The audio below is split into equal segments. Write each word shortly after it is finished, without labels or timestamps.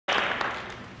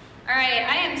All right,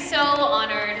 I am so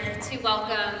honored to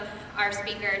welcome our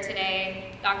speaker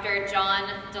today, Dr. John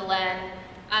Dehlin.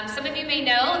 Some of you may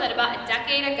know that about a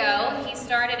decade ago, he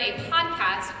started a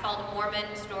podcast called Mormon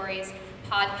Stories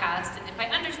Podcast. And if I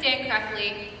understand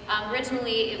correctly,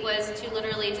 originally it was to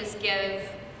literally just give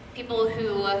people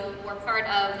who were part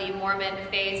of the Mormon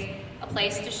faith a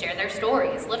place to share their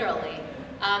stories, literally.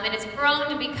 And it's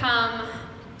grown to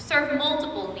serve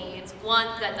multiple needs. One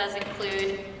that does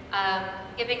include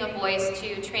giving a voice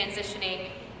to transitioning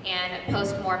and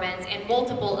post-Mormons and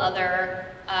multiple other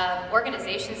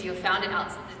organizations you've founded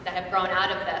out that have grown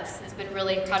out of this. It's been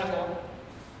really incredible.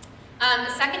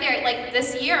 Secondary, like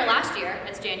last year,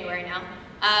 it's January now,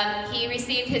 he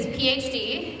received his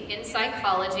Ph.D. in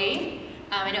psychology.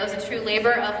 I know it was a true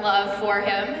labor of love for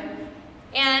him.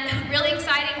 And really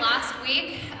exciting, last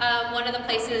week, one of the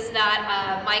places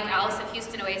that Mike Ouse of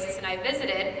Houston Oasis and I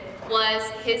visited was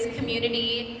his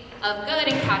community of good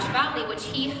in Cache Valley, which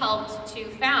he helped to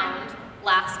found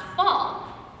last fall.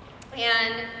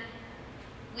 And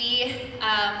we,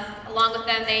 along with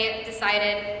them, they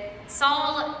decided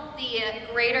saw the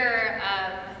greater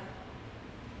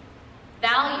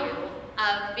value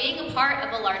of being a part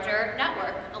of a larger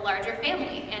network, a larger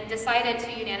family, and decided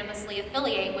to unanimously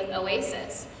affiliate with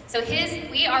Oasis. So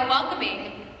we are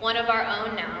welcoming one of our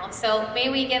own now. So may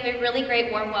we give a really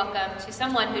great warm welcome to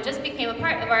someone who just became a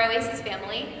part of our Oasis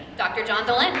family, Dr. John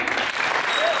Dehlin.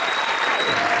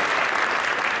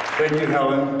 Thank you,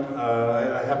 Helen.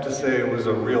 I have to say it was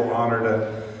a real honor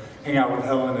to hang out with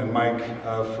Helen and Mike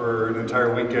for an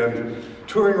entire weekend,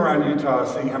 touring around Utah,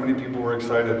 seeing how many people were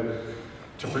excited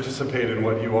to participate in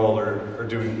what you all are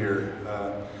doing here.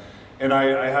 And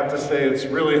I have to say it's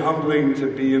really humbling to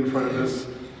be in front of this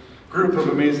group of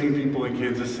amazing people in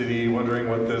Kansas City, wondering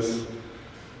what this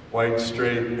white,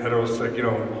 straight,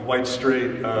 heterosexual, white,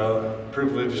 straight,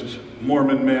 privileged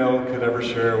Mormon male could ever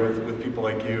share with people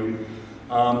like you.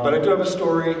 But I do have a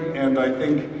story, and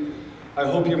I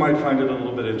hope you might find it a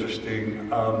little bit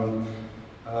interesting. And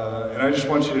I just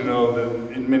want you to know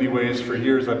that in many ways, for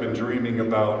years, I've been dreaming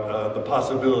about the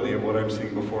possibility of what I'm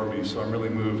seeing before me. So I'm really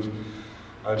moved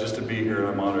just to be here, and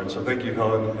I'm honored. So thank you,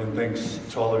 Helen, and thanks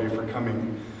to all of you for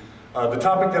coming. The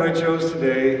topic that I chose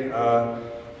today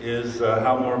is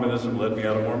how Mormonism led me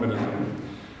out of Mormonism.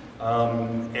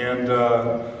 I'm going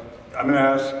to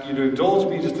ask you to indulge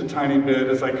me just a tiny bit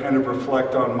as I kind of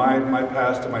reflect on my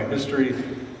past and my history.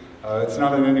 It's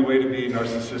not in any way to be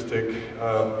narcissistic,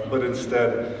 but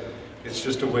instead, it's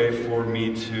just a way for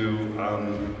me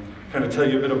to kind of tell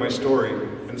you a bit of my story.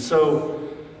 And so,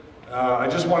 I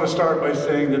just want to start by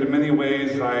saying that in many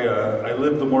ways, I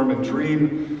live the Mormon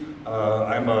dream.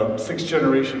 I'm a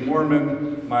sixth-generation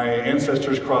Mormon. My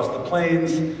ancestors crossed the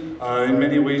plains, in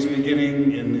many ways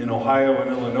beginning in Ohio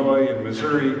and Illinois and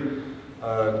Missouri,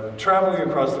 traveling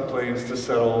across the plains to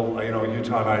settle,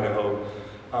 Utah and Idaho.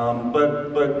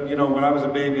 But when I was a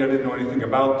baby, I didn't know anything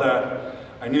about that.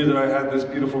 I knew that I had this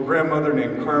beautiful grandmother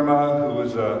named Karma, who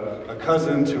was a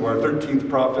cousin to our 13th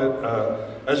prophet,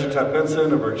 Ezra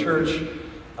Benson of our church.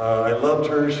 I loved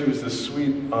her. She was this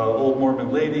sweet old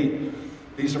Mormon lady.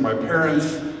 These are my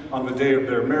parents. On the day of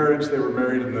their marriage, they were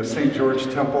married in the St. George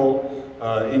Temple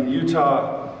in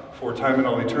Utah for time and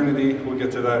all eternity. We'll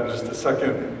get to that in just a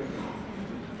second.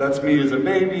 That's me as a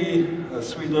baby, a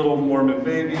sweet little Mormon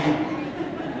baby.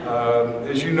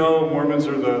 As you know, Mormons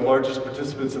are the largest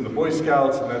participants in the Boy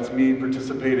Scouts, and that's me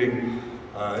participating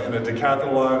in a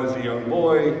decathlon as a young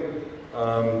boy.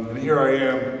 And here I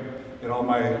am in all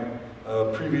my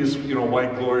previous,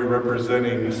 white glory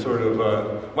representing sort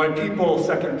of my people,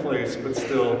 second place, but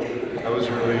still, I was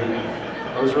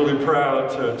really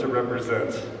proud to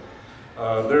represent.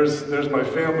 There's my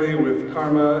family with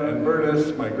Karma and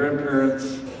Bernice, my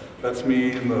grandparents. That's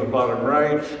me in the bottom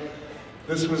right.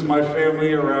 This was my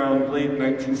family around late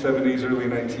 1970s, early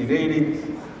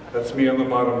 1980s. That's me on the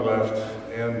bottom left.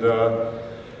 And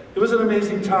it was an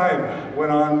amazing time.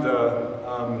 Went on to,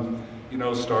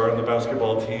 star on the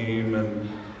basketball team, and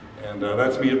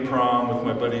that's me at prom with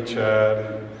my buddy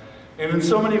Chad. And in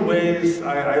so many ways,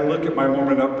 I look at my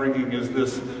Mormon upbringing as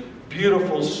this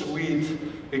beautiful, sweet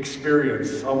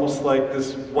experience, almost like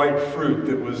this white fruit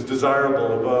that was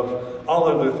desirable above all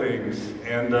other things.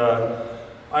 And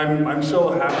I'm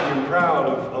so happy and proud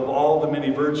of all the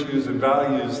many virtues and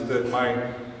values that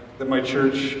my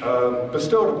church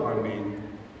bestowed upon me.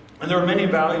 And there were many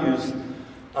values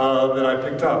that I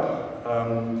picked up.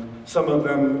 Some of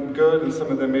them good and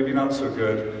some of them maybe not so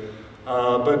good.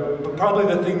 But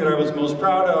probably the thing that I was most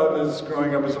proud of is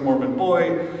growing up as a Mormon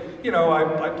boy.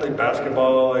 I played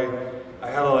basketball, I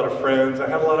had a lot of friends, I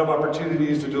had a lot of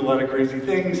opportunities to do a lot of crazy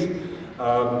things.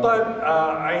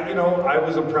 I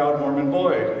was a proud Mormon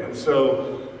boy, and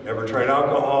so never tried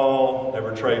alcohol,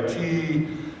 never tried tea,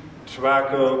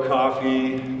 tobacco,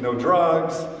 coffee, no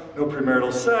drugs, no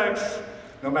premarital sex,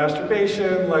 no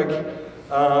masturbation.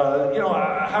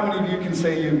 How many of you can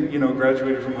say you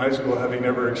graduated from high school having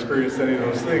never experienced any of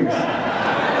those things? That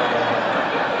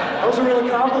was a real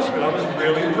accomplishment. I was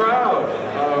really proud.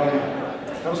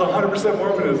 That was 100%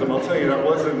 Mormonism. I'll tell you, that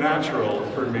wasn't natural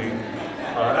for me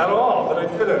at all, but I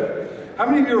did it. How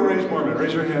many of you are raised Mormon?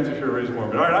 Raise your hands if you're raised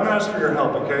Mormon. All right, I'm going to ask for your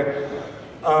help, okay?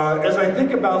 As I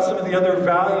think about some of the other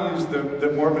values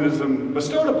that Mormonism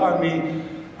bestowed upon me,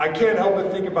 I can't help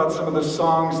but think about some of the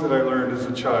songs that I learned as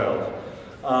a child.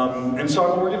 And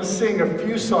so we're going to sing a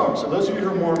few songs. So those of you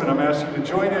who are Mormon, I'm asking you to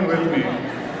join in with me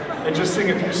and just sing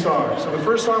a few songs. So the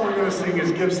first song we're going to sing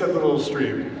is Give, Said the Little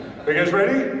Stream. Are you guys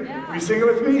ready? Yeah. Will you sing it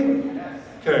with me?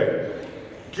 Okay.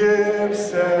 Give,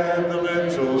 said the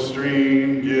little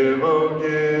stream, give, oh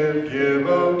give, give,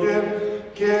 oh give.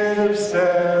 Give,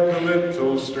 said the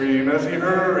little stream as he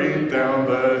hurried down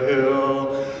the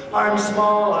hill. I'm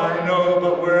small, I know,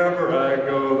 but wherever I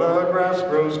go, the grass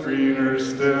grows greener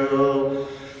still.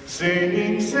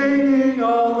 Singing, singing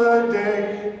all the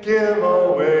day, give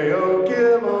away, oh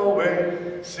give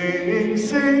away. Singing,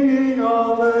 singing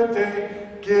all the day,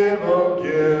 give, oh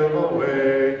give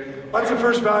away. That's the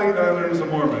first value that I learned as a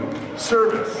Mormon.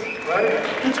 Service, right?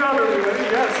 Good job, everybody,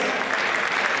 yes.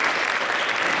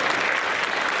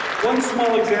 One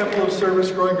small example of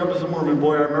service growing up as a Mormon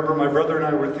boy, I remember my brother and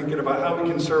I were thinking about how we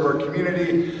can serve our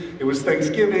community. It was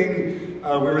Thanksgiving. We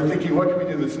were thinking, what can we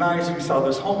do that's nice? We saw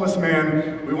this homeless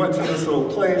man. We went to this little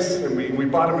place and we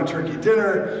bought him a turkey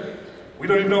dinner. We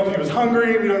don't even know if he was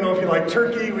hungry. We don't know if he liked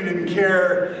turkey. We didn't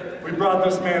care. We brought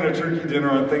this man a turkey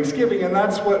dinner on Thanksgiving, and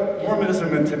that's what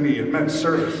Mormonism meant to me. It meant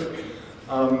service.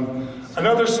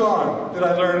 Another song that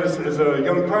I learned as a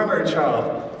young primary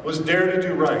child was Dare to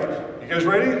Do Right. You guys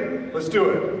ready? Let's do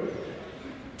it.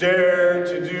 Dare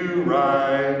to do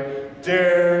right,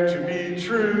 dare to be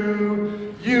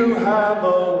true. You have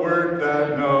a work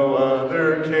that no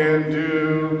other can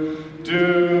do.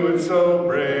 Do it so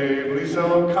bravely,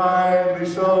 so kindly,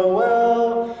 so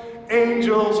well.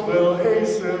 Angels will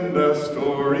hasten the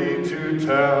story to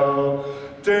tell.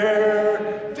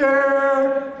 Dare,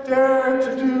 dare, dare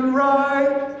to do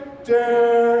right.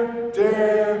 Dare,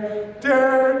 dare,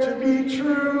 dare to be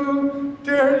true.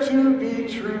 Dare to be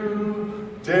true.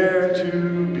 Dare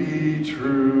to be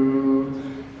true.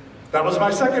 That was my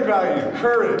second value,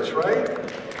 courage, right?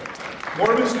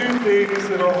 Mormons do things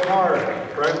that are hard,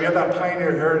 right? We have that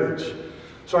pioneer heritage.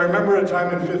 So I remember a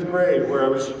time in 5th grade where I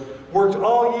worked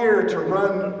all year to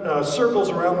run circles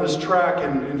around this track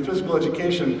in physical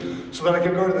education so that I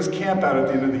could go to this camp out at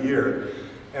the end of the year.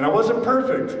 And I wasn't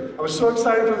perfect. I was so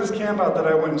excited for this camp out that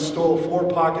I went and stole 4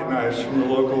 pocket knives from the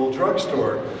local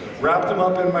drugstore, wrapped them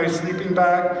up in my sleeping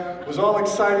bag, was all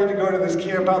excited to go to this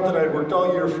camp out that I'd worked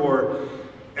all year for.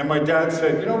 And my dad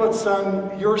said, you know what,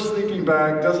 son, your sleeping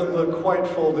bag doesn't look quite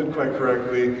folded quite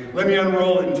correctly. Let me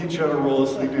unroll it and teach you how to roll a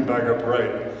sleeping bag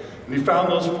upright. And he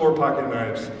found those 4 pocket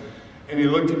knives. And he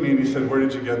looked at me and he said, where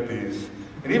did you get these?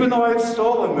 And even though I had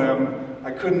stolen them, I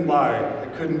couldn't lie. I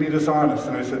couldn't be dishonest.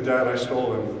 And I said, Dad, I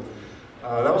stole them.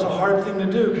 That was a hard thing to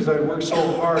do because I worked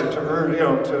so hard to earn,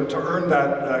 to earn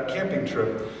that camping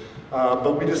trip.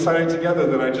 But we decided together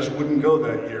that I just wouldn't go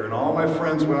that year. And all my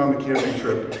friends went on the camping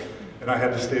trip. And I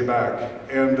had to stay back.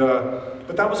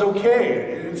 But that was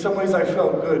okay. In some ways I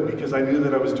felt good because I knew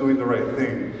that I was doing the right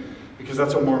thing. Because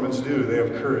that's what Mormons do. They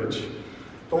have courage.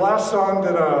 The last song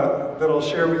that I'll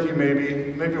share with you,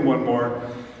 maybe one more,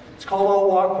 it's called I'll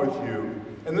Walk With You.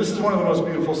 And this is one of the most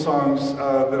beautiful songs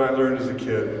that I learned as a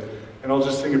kid. And I'll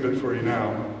just sing a bit for you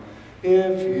now.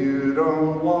 If you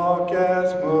don't walk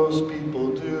as most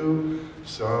people do,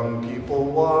 some people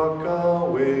walk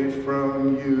away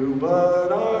from you,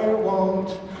 but I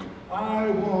won't.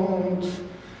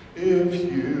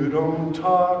 If you don't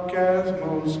talk as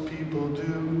most people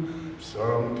do,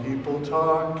 some people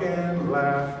talk and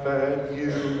laugh at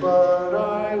you, but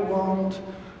I won't.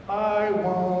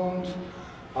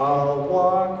 I'll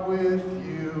walk with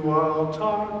you, I'll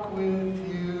talk with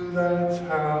you, that's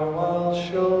how I'll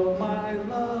show my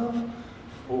love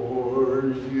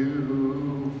for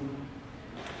you.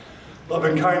 Love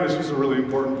and kindness was a really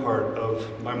important part of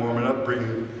my Mormon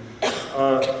upbringing.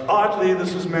 Oddly,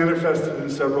 this was manifested in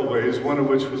several ways, one of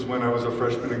which was when I was a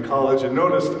freshman in college and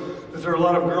noticed that there were a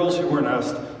lot of girls who weren't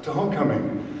asked to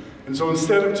homecoming. And so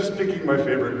instead of just picking my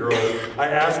favorite girl, I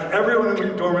asked everyone in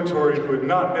the dormitory who had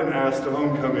not been asked to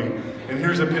homecoming. And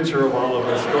here's a picture of all of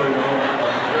us going to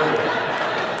homecoming together.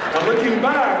 Now looking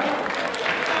back,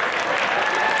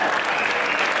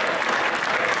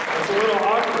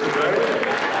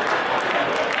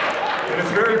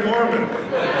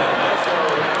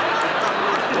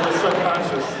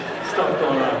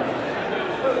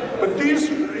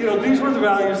 the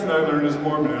values that I learned as a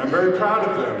Mormon, and I'm very proud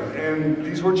of them. And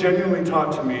these were genuinely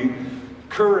taught to me: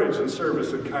 courage and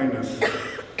service and kindness.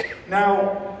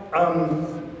 Now,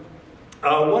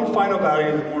 one final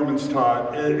value that Mormons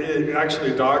taught,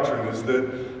 actually a doctrine, is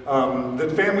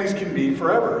that families can be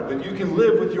forever, that you can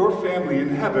live with your family in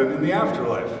heaven in the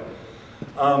afterlife.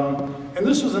 And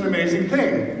this was an amazing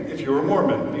thing if you were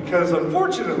Mormon, because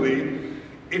unfortunately,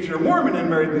 if you're Mormon and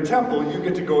married in the temple, you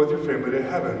get to go with your family to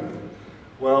heaven.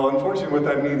 Well, unfortunately, what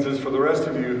that means is for the rest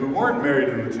of you who weren't married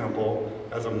in the temple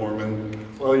as a Mormon,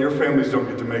 well, your families don't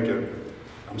get to make it.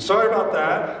 I'm sorry about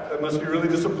that. That must be really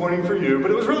disappointing for you,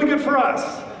 but it was really good for us.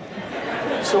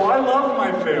 So I loved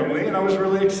my family, and I was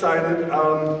really excited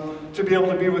to be able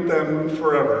to be with them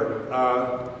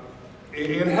forever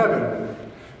in heaven.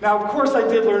 Now, of course, I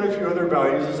did learn a few other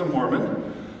values as a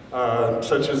Mormon,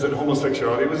 such as that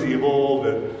homosexuality was evil,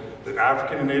 that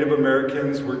African and Native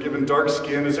Americans were given dark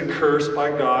skin as a curse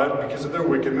by God because of their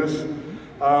wickedness,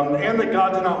 and that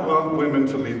God did not want women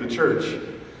to lead the church.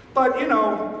 But, you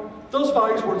know, those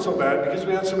values weren't so bad because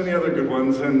we had so many other good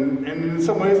ones, and in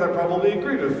some ways I probably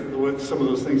agreed with some of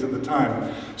those things at the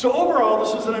time. So overall,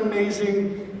 this was an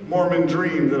amazing Mormon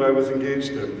dream that I was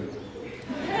engaged in.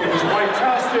 It was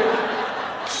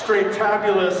white-tastic,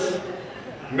 straight-tabulous,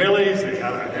 melazy.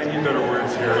 I need better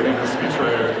words here. I need a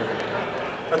speechwriter.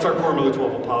 That's our quorum of the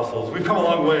 12 apostles. We've come a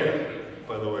long way,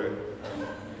 by the way,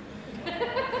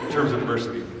 in terms of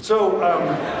diversity. So,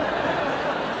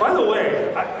 by the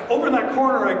way, over in that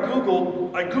corner, I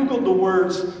Googled the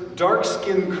words "dark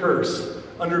skin curse"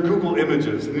 under Google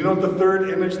Images. And you know what the third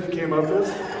image that came up is?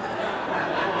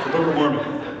 The Book of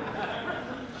Mormon.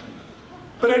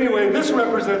 But anyway, this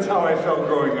represents how I felt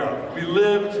growing up. We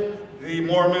lived the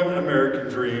Mormon American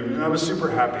dream, and I was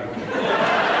super happy.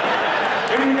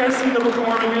 Any of you guys seen the Book of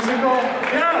Mormon musical?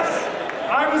 Yes!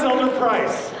 I was Elder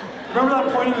Price. Remember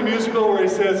that point in the musical where he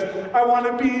says, "I want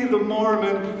to be the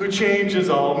Mormon who changes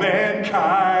all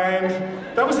mankind"?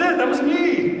 That was it. That was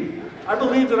me. I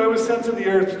believed that I was sent to the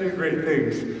earth to do great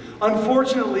things.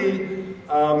 Unfortunately,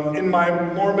 in my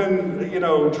Mormon,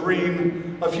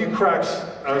 dream, a few cracks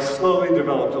slowly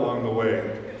developed along the way.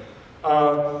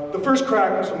 The first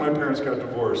crack was when my parents got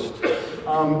divorced.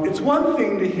 It's one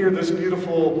thing to hear this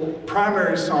beautiful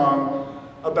primary song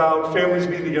about families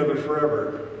being together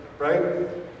forever, right?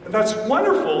 And that's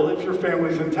wonderful if your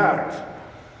family's intact.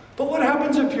 But what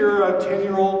happens if you're a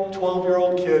 10-year-old,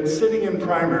 12-year-old kid sitting in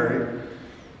primary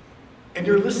and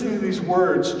you're listening to these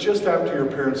words just after your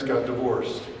parents got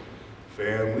divorced?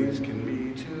 Families can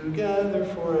be together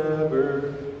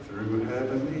forever through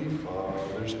Heavenly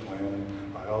Father's plan.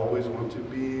 I always want to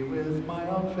be with my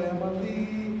own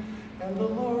family, and the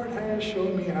Lord has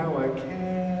shown me how I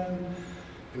can.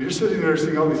 And you're sitting there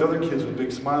seeing all these other kids with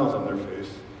big smiles on their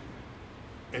face,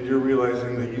 and you're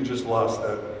realizing that you just lost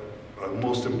that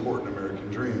most important American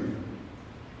dream.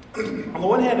 On the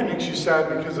one hand, it makes you sad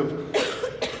because of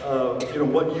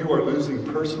what you are losing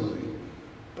personally.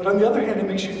 But on the other hand, it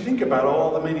makes you think about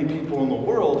all the many people in the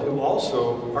world who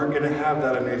also aren't going to have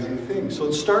that amazing thing. So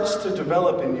it starts to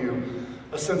develop in you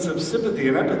a sense of sympathy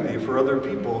and empathy for other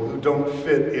people who don't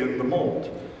fit in the mold,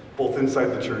 both inside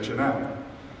the church and out.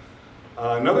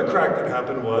 Another crack that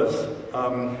happened was,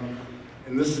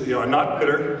 and this, I'm not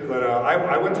bitter, but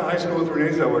I went to high school with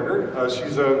Renee Zellweger.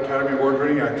 She's an Academy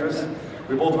Award-winning actress.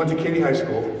 We both went to Katy High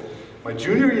School. My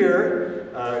junior year,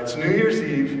 it's New Year's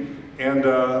Eve, and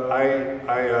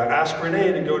I asked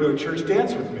Renee to go to a church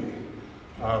dance with me.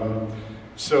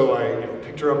 So I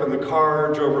picked her up in the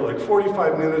car, drove her like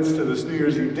 45 minutes to this New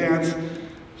Year's Eve dance.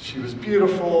 She was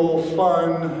beautiful,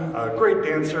 fun, great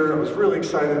dancer. I was really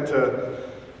excited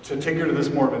to take her to this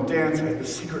Mormon dance. I had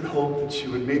this secret hope that she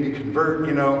would maybe convert,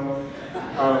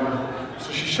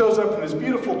 So she shows up in this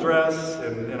beautiful dress,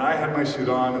 and I had my suit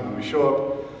on, and when we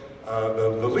show up,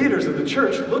 the leaders of the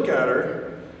church look at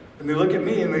her, and they look at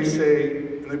me, and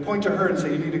they point to her and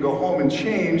say, "You need to go home and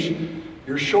change.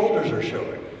 Your shoulders are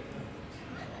showing."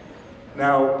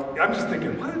 Now, I'm just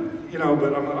thinking, what?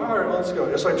 But I'm like, all right, well, let's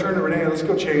go. So I turn to Renee, let's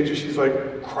go change, and she's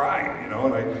like crying,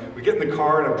 and we get in the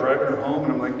car, and I'm driving her home,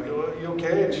 and I'm like, "You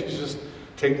okay?" And she's just,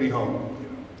 "Take me home."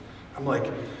 I'm like,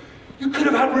 "You could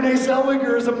have had Renee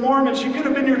Zellweger as a Mormon. She could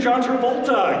have been your John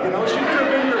Travolta, She could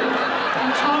have been your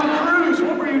Tom Cruise.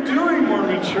 What were you doing,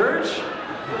 Mormon church?"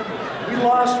 We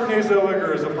lost Renee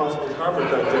Zellweger as a possible convert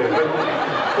that day.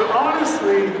 But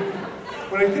honestly,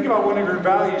 when I think about one of your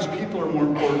values, people are more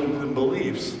important than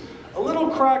beliefs. A little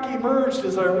crack emerged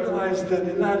as I realized that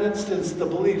in that instance, the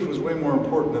belief was way more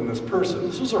important than this person.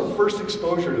 This was our first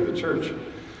exposure to the church.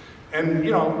 And,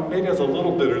 maybe I was a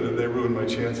little bitter that they ruined my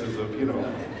chances of,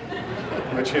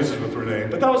 my chances with Renee.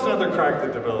 But that was another crack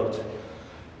that developed.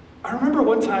 I remember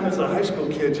one time as a high school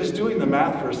kid just doing the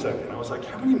math for a second. I was like,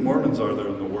 how many Mormons are there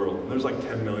in the world? And there's like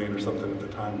 10 million or something at the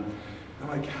time.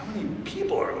 And I'm like, how many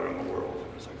people are there in the world?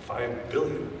 And there's like 5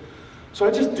 billion. So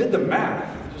I just did the math.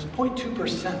 It was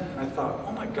 0.2%. And I thought,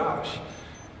 oh my gosh,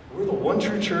 we're the one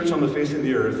true church on the face of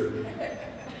the earth.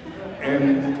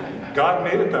 And God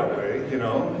made it that way, you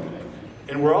know.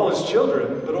 And we're all his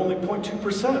children, but only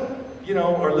 0.2%, you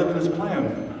know, are living his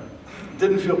plan.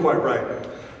 Didn't feel quite right.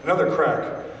 Another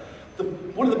crack.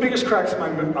 One of the biggest cracks of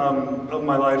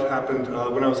my life happened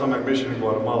when I was on my mission in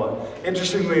Guatemala.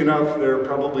 Interestingly enough, there are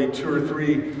probably 2 or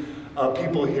 3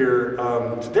 people here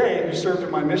today who served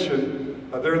in my mission.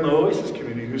 They're in the Oasis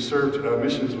community who served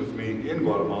missions with me in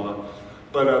Guatemala.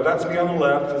 But that's me on the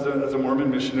left as a Mormon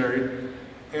missionary.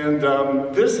 And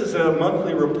this is a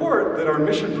monthly report that our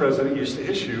mission president used to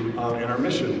issue in our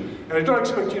mission. And I don't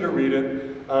expect you to read it.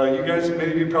 You guys,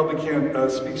 many of you probably can't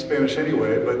speak Spanish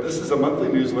anyway, but this is a monthly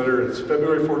newsletter. It's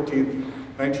February 14th,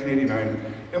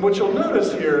 1989. And what you'll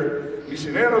notice here,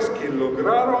 misioneros que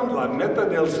lograron la meta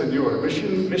del Señor,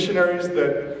 missionaries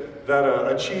that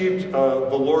achieved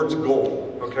the Lord's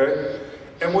goal, okay?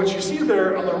 And what you see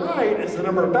there on the right is the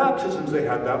number of baptisms they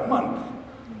had that month,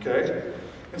 okay?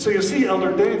 And so you'll see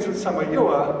Elder Danes in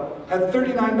Samayoa had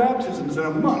 39 baptisms in a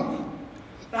month.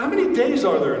 Now, how many days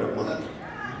are there in a month?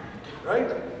 Right?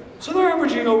 So they're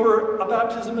averaging over a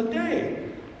baptism a day.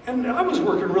 And I was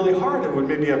working really hard and would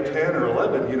maybe have 10 or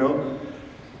 11, you know.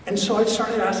 And so I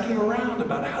started asking around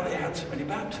about how they had so many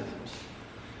baptisms.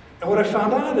 And what I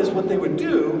found out is what they would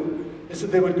do is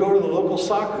that they would go to the local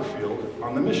soccer field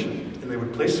on the mission. And they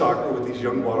would play soccer with these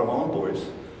young Guatemalan boys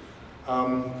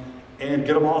and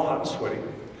get them all hot and sweaty.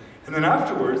 And then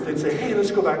afterwards, they'd say, hey,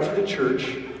 let's go back to the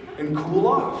church and cool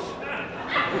off.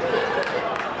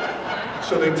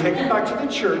 So they'd take them back to the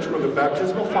church where the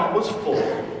baptismal font was full,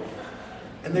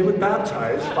 and they would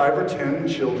baptize 5 or 10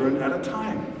 children at a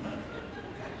time.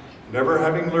 Never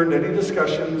having learned any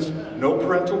discussions, no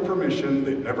parental permission,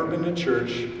 they'd never been to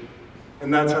church,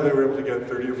 and that's how they were able to get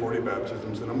 30 or 40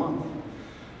 baptisms in a month.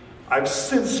 I've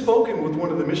since spoken with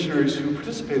one of the missionaries who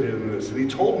participated in this, and he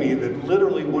told me that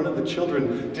literally one of the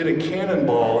children did a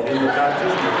cannonball in the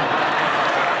baptismal.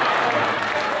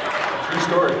 True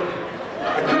story.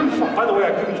 By the way,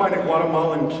 I couldn't find a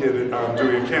Guatemalan kid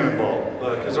doing a cannonball,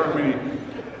 because there aren't many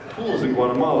pools in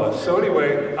Guatemala. So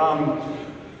anyway,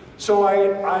 so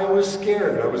I was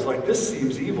scared. I was like, this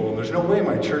seems evil, and there's no way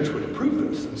my church would approve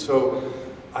this. And so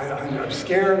I'm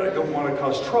scared, I don't want to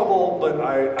cause trouble, but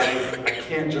I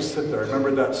can't just sit there. I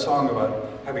remember that song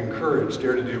about having courage,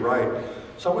 dare to do right.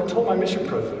 So I went and told my mission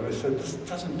president. I said, this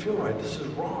doesn't feel right, this is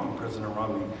wrong, President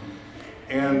Romney.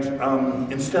 And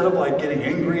instead of like getting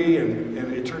angry, and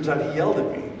it turns out he yelled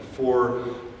at me for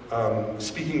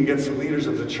speaking against the leaders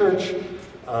of the church,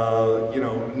 you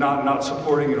know, not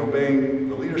supporting and obeying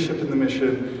the leadership in the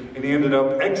mission, and he ended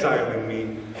up exiling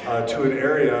me to an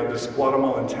area of this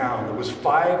Guatemalan town that was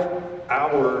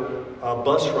 5-hour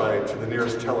bus ride to the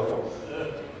nearest telephone,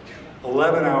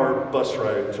 11-hour bus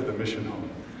ride to the mission home.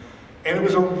 And it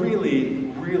was a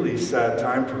really, really sad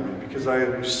time for me because I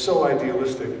was so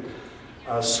idealistic.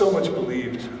 So much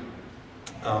believed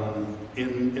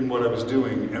in what I was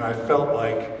doing, and I felt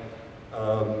like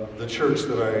the church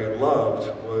that I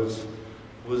loved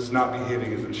was not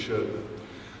behaving as it should.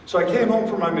 So I came home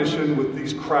from my mission with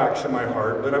these cracks in my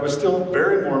heart, but I was still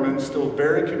very Mormon, still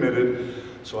very committed.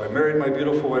 So I married my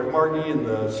beautiful wife Margie in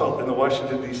the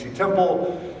Washington, D.C.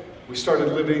 temple. We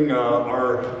started living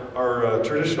our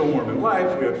traditional Mormon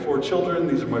life. We had 4 children.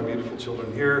 These are my beautiful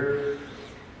children here.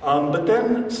 But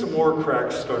then some more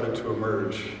cracks started to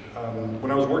emerge.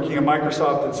 When I was working at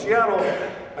Microsoft in Seattle,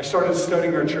 I started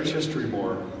studying our church history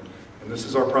more. And this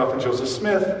is our prophet Joseph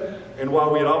Smith. And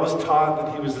while we had always taught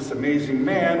that he was this amazing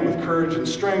man with courage and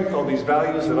strength, all these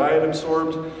values that I had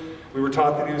absorbed, we were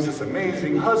taught that he was this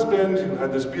amazing husband who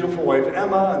had this beautiful wife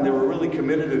Emma, and they were really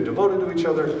committed and devoted to each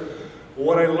other.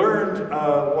 What I learned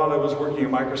while I was working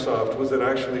at Microsoft was that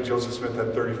actually Joseph Smith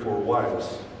had 34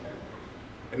 wives.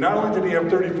 And not only did he have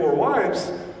 34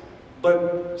 wives,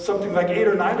 but something like 8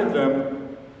 or 9 of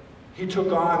them he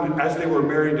took on as they were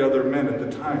married to other men at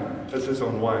the time as his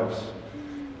own wives.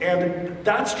 And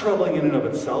that's troubling in and of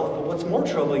itself, but what's more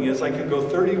troubling is I could go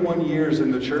 31 years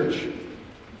in the church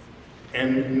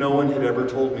and no one had ever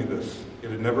told me this.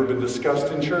 It had never been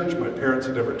discussed in church, my parents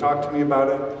had never talked to me about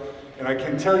it, and I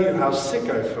can tell you how sick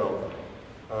I felt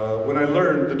when I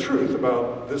learned the truth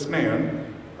about this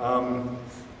man.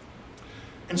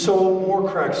 And so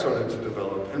more cracks started to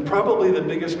develop, and probably the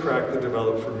biggest crack that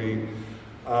developed for me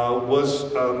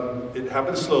it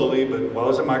happened slowly, but while I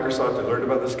was at Microsoft, I learned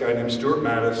about this guy named Stuart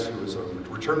Mattis, who was a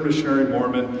returned missionary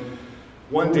Mormon.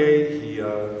 One day, he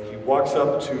walks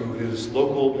up to his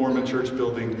local Mormon church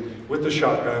building with a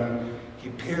shotgun. He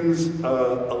pins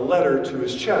a letter to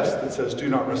his chest that says, "Do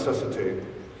not resuscitate."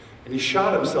 And he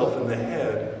shot himself in the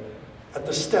head at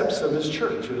the steps of his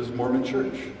church, at his Mormon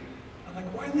church. I'm like,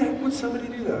 why in the heck would somebody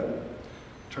do that?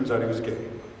 Turns out he was gay.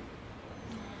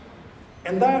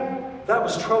 And that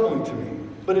was troubling to me,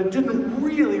 but it didn't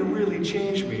really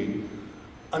change me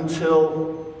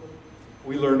until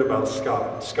we learned about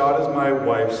Scott. Scott is my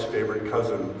wife's favorite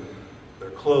cousin. They're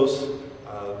close.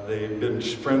 They've been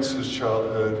friends since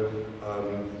childhood.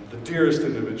 The dearest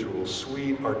individual,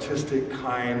 sweet, artistic,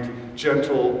 kind,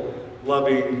 gentle,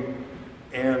 loving.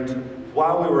 And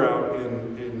while we were out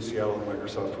in Seattle at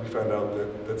Microsoft, we found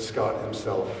out that Scott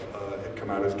himself had come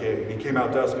out as gay. And he came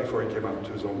out to us before he came out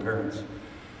to his own parents.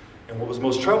 And what was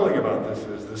most troubling about this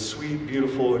is this sweet,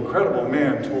 beautiful, incredible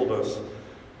man told us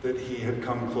that he had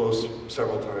come close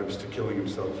several times to killing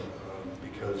himself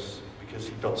because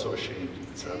he felt so ashamed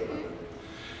and sad about it.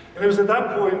 And it was at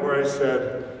that point where I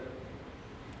said,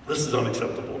 this is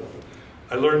unacceptable.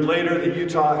 I learned later that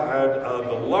Utah had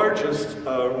the largest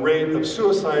rate of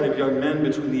suicide of young men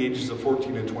between the ages of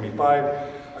 14 and 25.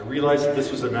 I realized that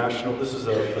this was a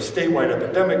statewide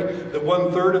epidemic, that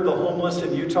 1/3 of the homeless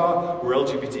in Utah were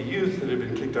LGBT youth that had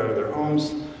been kicked out of their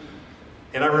homes.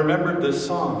 And I remembered this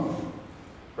song,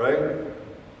 right?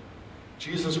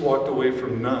 Jesus walked away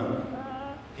from none.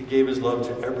 He gave his love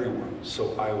to everyone,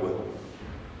 so I will.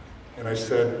 And I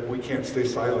said, we can't stay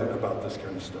silent about this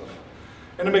kind of stuff.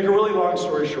 And to make a really long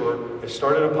story short, I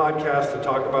started a podcast to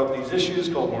talk about these issues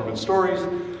called Mormon Stories.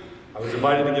 I was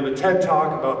invited to give a TED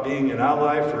Talk about being an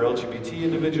ally for LGBT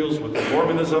individuals with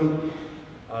Mormonism.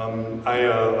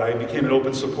 I became an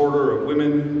open supporter of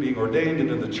women being ordained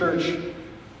into the church,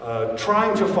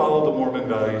 trying to follow the Mormon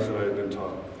values that I had been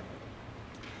taught.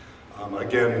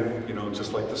 Again, you know,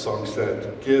 just like the song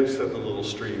said, give, said the little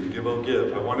stream, give, oh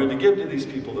give. I wanted to give to these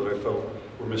people that I felt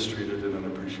were mistreated and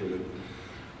unappreciated.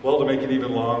 Well, to make it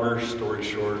even longer, story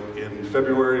short, in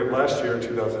February of last year,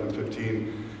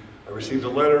 2015, I received a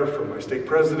letter from my state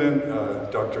president,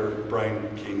 Dr. Brian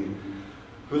King,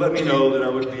 who let me know that I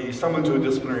would be summoned to a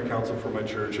disciplinary council for my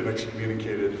church and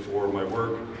excommunicated for my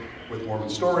work with Mormon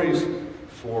Stories,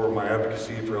 for my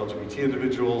advocacy for LGBT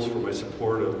individuals, for my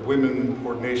support of women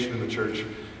ordination in the church,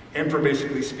 and for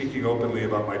basically speaking openly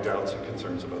about my doubts and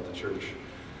concerns about the church.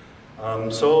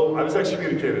 So I was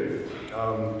excommunicated.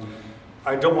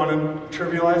 I don't want to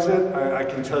trivialize it. I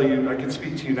can tell you, I can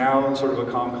speak to you now in sort of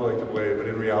a calm, collected way, but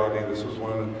in reality, this was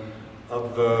one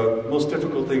of the most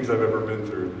difficult things I've ever been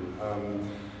through.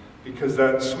 Because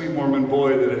that sweet Mormon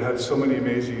boy that had had so many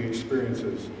amazing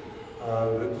experiences,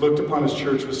 that looked upon his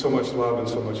church with so much love and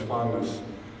so much fondness,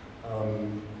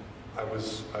 I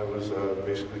was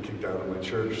basically kicked out of my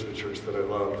church, the church that I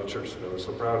loved, the church that I was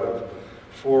so proud of,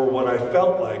 for what I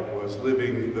felt like was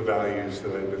living the values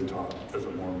that I'd been taught as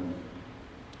a Mormon.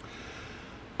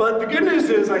 But the good news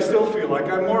is I still feel like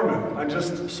I'm Mormon. I'm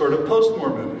just sort of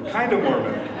post-Mormon, kind of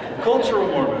Mormon, cultural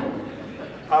Mormon.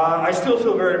 I still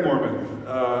feel very Mormon.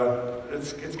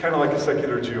 It's kind of like a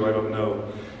secular Jew, I don't know.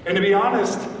 And to be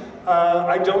honest,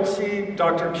 I don't see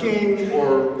Dr. King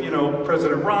or, you know,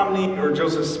 President Romney or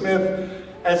Joseph Smith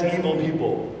as evil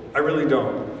people. I really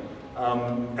don't.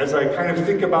 As I kind of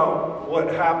think about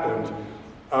what happened,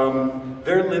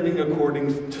 they're living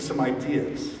according to some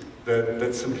ideas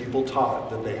that some people taught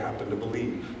that they happen to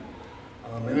believe.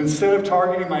 And instead of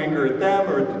targeting my anger at them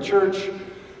or at the church,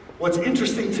 what's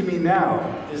interesting to me now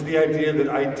is the idea that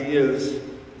ideas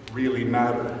really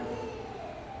matter.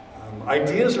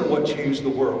 Ideas are what changed the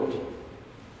world.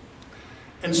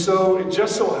 And so it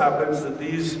just so happens that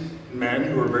these men,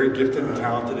 who are very gifted and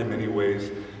talented in many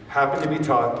ways, happen to be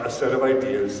taught a set of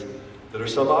ideas that are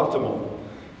suboptimal,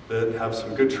 that have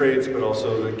some good traits, but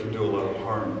also that can do a lot of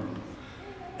harm.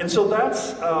 And so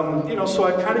that's, so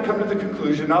I've kind of come to the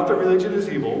conclusion, not that religion is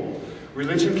evil.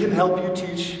 Religion can help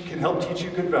teach you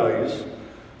good values,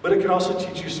 but it can also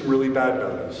teach you some really bad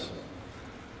values.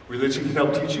 Religion can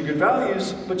help teach you good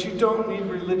values, but you don't need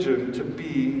religion to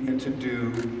be and to do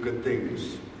good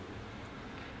things.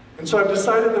 And so I've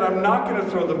decided that I'm not going to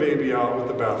throw the baby out with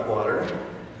the bathwater.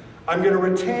 I'm going to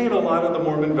retain a lot of the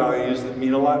Mormon values that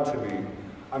mean a lot to me.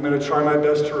 I'm going to try my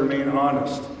best to remain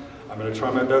honest. I'm going to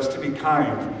try my best to be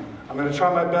kind. I'm going to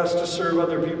try my best to serve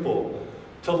other people,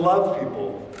 to love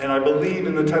people. And I believe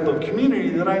in the type of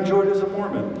community that I enjoyed as a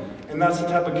Mormon. And that's the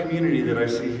type of community that I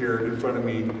see here in front of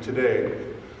me today.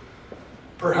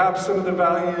 Perhaps some of the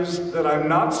values that I'm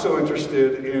not so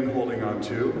interested in holding on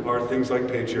to are things like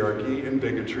patriarchy and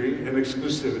bigotry and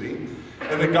exclusivity,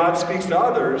 and that God speaks to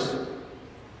others,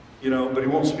 you know, but he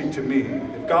won't speak to me.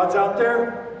 If God's out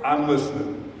there, I'm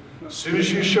listening. As soon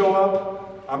as you show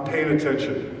up, I'm paying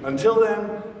attention. Until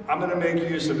then, I'm going to make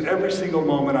use of every single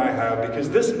moment I have, because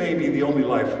this may be the only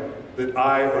life that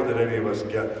I or that any of us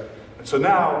get. And so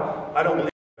now, I don't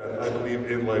believe in death, I believe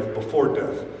in life before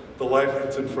death. The life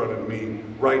that's in front of me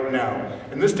right now.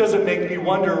 And this doesn't make me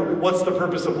wonder what's the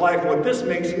purpose of life. What this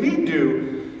makes me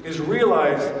do is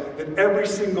realize that every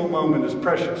single moment is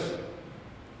precious,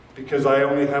 because I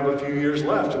only have a few years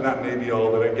left, and that may be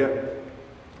all that I get.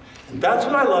 And that's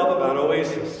what I love about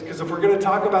Oasis, because if we're going to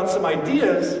talk about some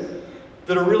ideas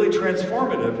that are really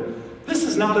transformative, this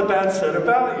is not a bad set of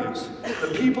values.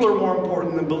 The people are more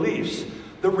important than beliefs.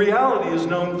 The reality is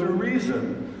known through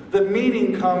reason. That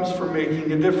meaning comes from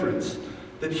making a difference,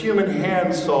 that human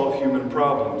hands solve human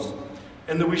problems,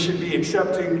 and that we should be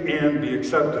accepting and be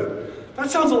accepted. That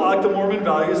sounds a lot like the Mormon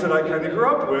values that I kind of grew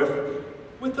up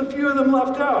with a few of them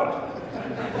left out.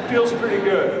 Feels pretty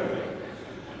good.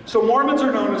 So Mormons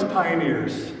are known as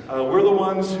pioneers. We're the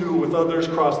ones who, with others,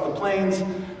 crossed the plains.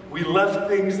 We left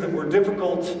things that were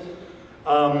difficult.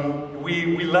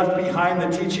 We left behind the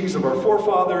teachings of our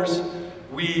forefathers.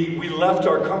 We left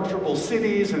our comfortable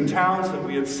cities and towns that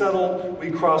we had settled.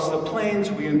 We crossed the plains.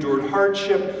 We endured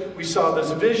hardship. We saw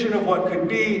this vision of what could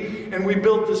be, and we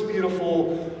built this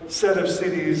beautiful set of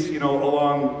cities, you know,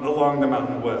 along the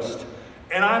Mountain West.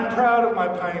 And I'm proud of my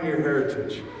pioneer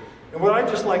heritage. And what I'd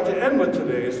just like to end with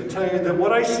today is to tell you that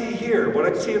what I see here, what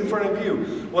I see in front of you,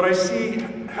 what I see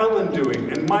Helen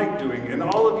doing and Mike doing and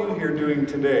all of you here doing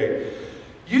today,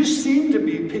 you seem to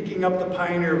be picking up the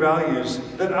pioneer values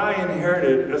that I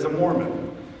inherited as a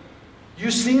Mormon. You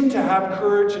seem to have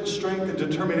courage and strength and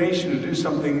determination to do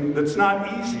something that's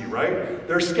not easy, right?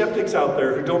 There are skeptics out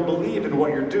there who don't believe in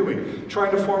what you're doing,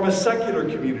 trying to form a secular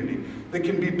community that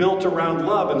can be built around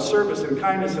love and service and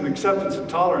kindness and acceptance and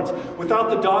tolerance, without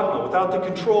the dogma, without the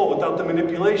control, without the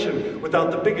manipulation,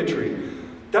 without the bigotry.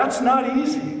 That's not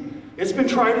easy. It's been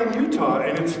tried in Utah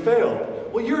and it's failed.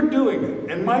 Well, you're doing it,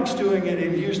 and Mike's doing it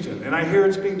in Houston, and I hear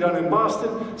it's being done in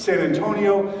Boston, San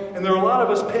Antonio, and there are a lot of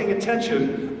us paying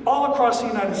attention all across the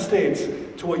United States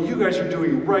to what you guys are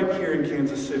doing right here in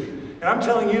Kansas City. And I'm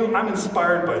telling you, I'm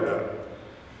inspired by that.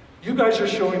 You guys are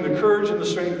showing the courage and the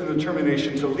strength and the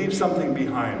determination to leave something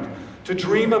behind, to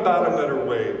dream about a better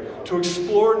way, to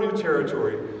explore new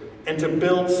territory, and to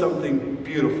build something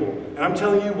beautiful. And I'm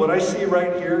telling you, what I see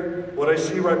right here, what I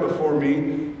see right before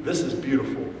me, this is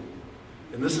beautiful.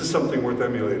 And this is something worth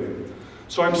emulating.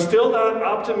 So I'm still that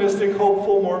optimistic,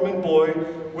 hopeful Mormon boy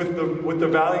with the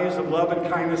values of love and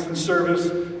kindness and service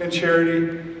and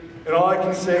charity. And all I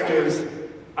can say is,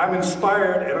 I'm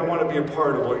inspired and I want to be a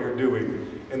part of what you're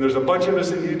doing. And there's a bunch of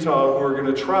us in Utah who are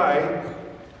going to try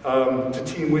to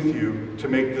team with you to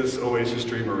make this Oasis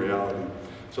dream a reality.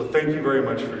 So thank you very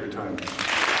much for your time.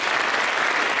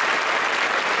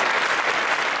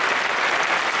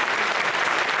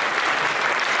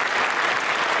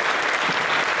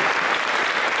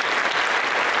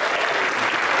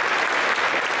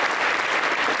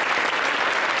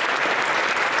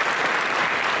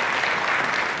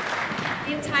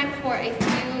 We have time for a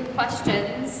few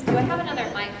questions. Do I have another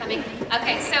mic coming?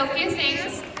 Okay, so a few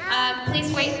things.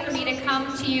 Please wait for me to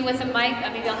come to you with a mic.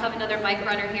 Maybe I'll have another mic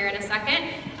runner here in a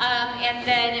second. And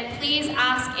then please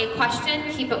ask a question.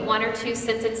 Keep it 1 or 2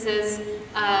 sentences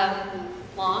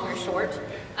long or short.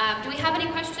 Do we have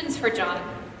any questions for John?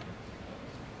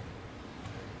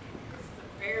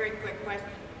 A very quick question.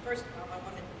 First of all, I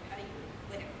want to tell you,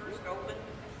 when it first opened,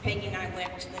 Peggy and I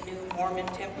went to the new Mormon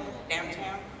temple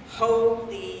downtown.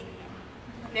 Holy,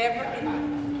 never did.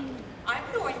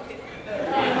 I'm going to.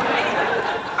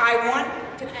 I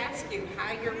want to ask you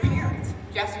how your parents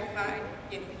justified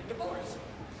getting a divorce.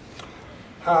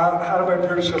 How did my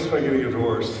parents justify getting a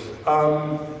divorce?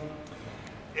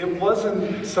 It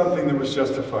wasn't something that was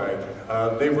justified.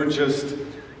 They were just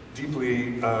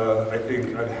deeply, I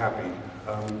think, unhappy.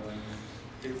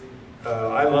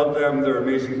 I love them. They're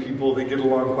amazing people. They get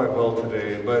along quite well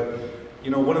today. But,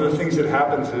 you know, one of the things that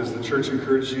happens is the church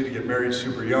encourages you to get married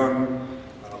super young.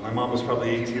 My mom was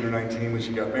probably 18 or 19 when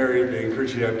she got married. They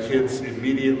encouraged you to have kids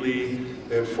immediately.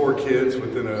 They had 4 kids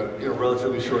within a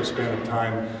relatively short span of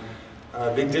time.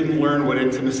 They didn't learn what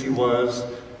intimacy was.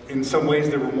 In some ways,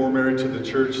 they were more married to the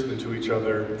church than to each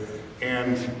other.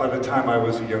 And by the time I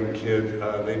was a young kid,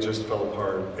 they just fell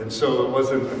apart. And so it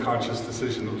wasn't a conscious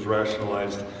decision that was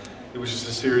rationalized. It was just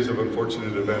a series of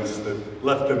unfortunate events that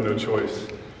left them no choice.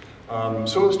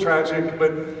 So it was tragic,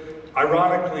 but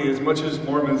ironically, as much as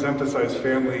Mormons emphasize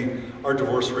family, our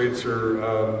divorce rates are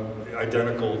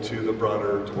identical to the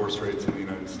broader divorce rates in the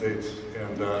United States.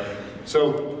 And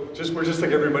so we're just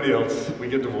like everybody else. We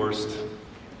get divorced,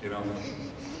 you know.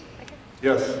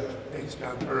 Yes? Thanks,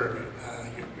 John, for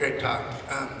your great talk.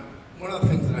 One of the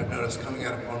things that I've noticed coming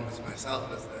out of Mormonism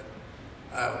myself is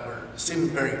that we're seeming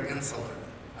very insular.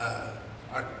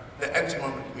 The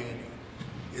ex-Mormon community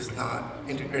is not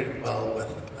integrated well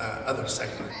with other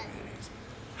secular communities.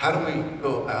 How do we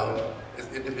go about, as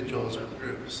individuals or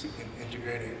groups, in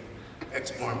integrating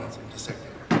ex-Mormons into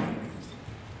secular communities?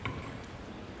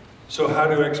 So how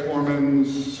do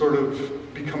ex-Mormons sort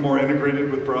of become more integrated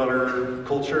with broader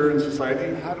culture and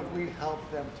society? How do we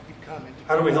help them to become integrated?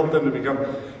 How do we help them to become?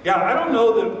 Yeah, I don't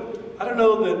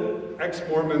know that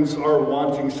ex-Mormons are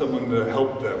wanting someone to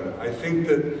help them. I think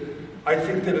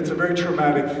that it's a very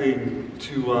traumatic thing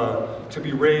to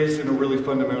be raised in a really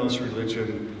fundamentalist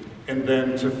religion and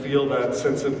then to feel that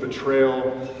sense of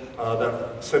betrayal,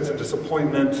 that sense of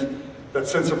disappointment, that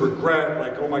sense of regret,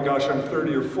 like, oh my gosh, I'm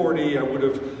 30 or 40, I would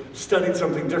have studied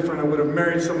something different, I would have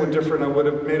married someone different, I would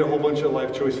have made a whole bunch of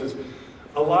life choices.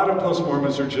 A lot of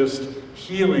post-Mormons are just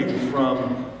healing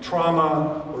from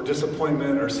trauma or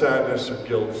disappointment or sadness or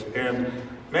guilt. And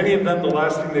many of them, the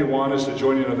last thing they want is to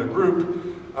join another group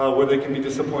where they can be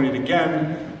disappointed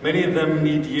again. Many of them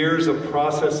need years of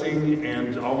processing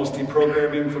and almost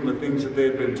deprogramming from the things that they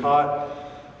had been taught.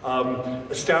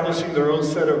 Establishing their own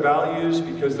set of values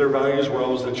because their values were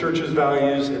always the church's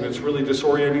values, and it's really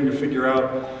disorienting to figure out,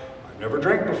 I've never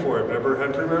drank before, I've never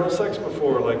had premarital sex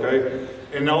before,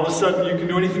 and all of a sudden you can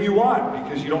do anything you want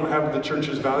because you don't have the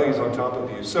church's values on top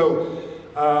of you. So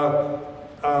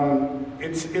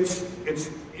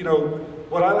it's you know,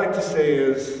 what I like to say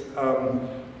is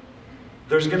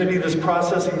there's going to be this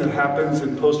processing that happens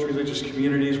in post-religious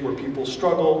communities where people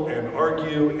struggle and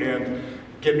argue and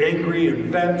get angry and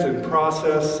vent and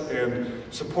process and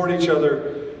support each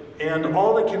other. And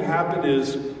all that can happen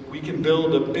is we can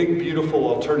build a big, beautiful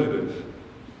alternative.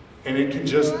 And it can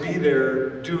just be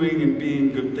there doing and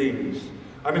being good things.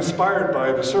 I'm inspired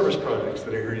by the service projects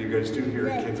that I hear you guys do here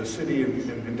in Kansas City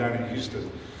and down in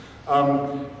Houston.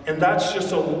 And that's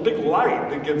just a big light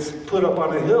that gets put up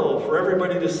on a hill for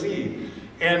everybody to see.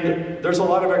 And there's a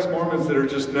lot of ex-Mormons that are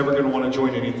just never going to want to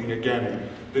join anything again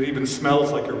that even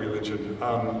smells like a religion.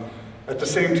 At the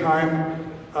same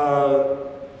time,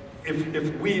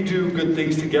 if we do good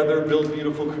things together, build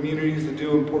beautiful communities that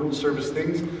do important service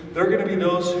things, there are going to be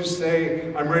those who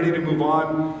say, I'm ready to move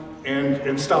on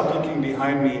and stop looking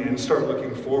behind me and start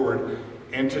looking forward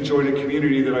and to join a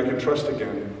community that I can trust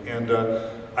again. And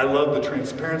I love the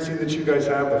transparency that you guys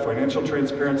have, the financial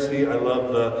transparency. I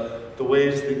love the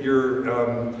ways that you're,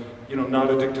 you know, not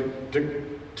a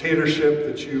dictatorship,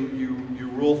 that you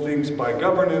rule things by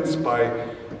governance, by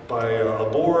a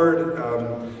board.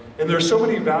 And there's so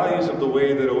many values of the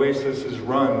way that Oasis is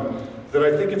run that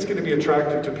I think it's going to be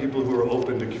attractive to people who are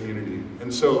open to community.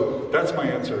 And so that's my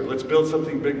answer. Let's build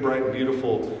something big, bright, and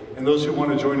beautiful. And those who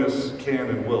want to join us can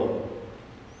and will.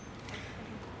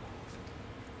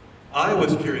 I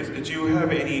was curious, did you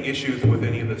have any issues with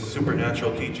any of the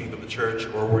supernatural teachings of the church,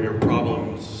 or were your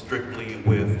problems strictly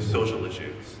with social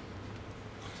issues?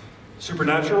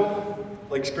 Supernatural?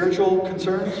 Like spiritual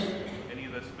concerns? Any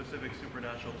of the specific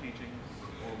supernatural teachings?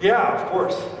 Yeah, of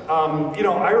course. You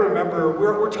know, I remember,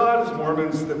 we're taught as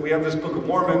Mormons that we have this Book of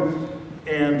Mormon,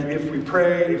 and if we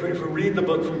pray, if we read the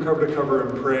book from cover to cover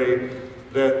and pray,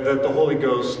 that the Holy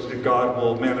Ghost and God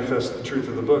will manifest the truth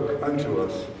of the book unto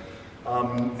us.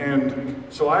 And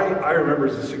so I remember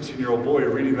as a 16-year-old boy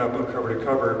reading that book cover to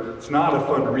cover. It's not a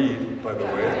fun read, by the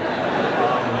way.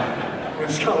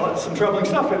 It's got some troubling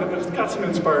stuff in it, but it's got some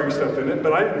inspiring stuff in it.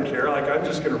 But I didn't care. Like, I'm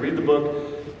just going to read the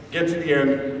book, get to the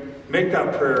end, make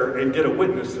that prayer, and get a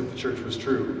witness that the church was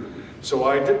true. So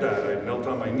I did that. I knelt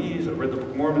on my knees. I read the Book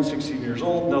of Mormon, 16 years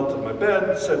old, knelt in my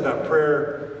bed, said that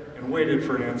prayer, and waited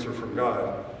for an answer from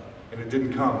God. And it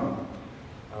didn't come.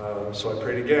 So I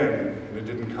prayed again, and it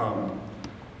didn't come.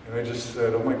 And I just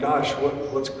said, oh my gosh,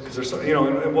 because there's something, you know,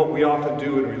 and what we often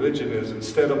do in religion is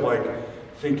instead of like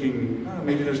thinking, oh,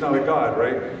 maybe there's not a God,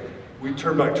 right? We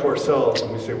turn back to ourselves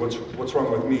and we say, what's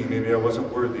wrong with me? Maybe I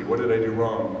wasn't worthy. What did I do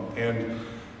wrong?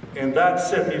 And that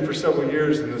set me for several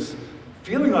years in this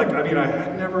feeling like, I mean, I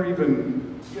had never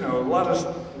even, you know, a lot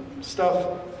of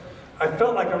stuff. I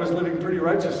felt like I was living pretty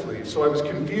righteously. So I was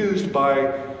confused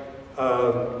by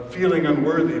feeling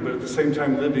unworthy, but at the same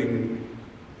time living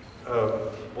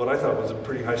what I thought was a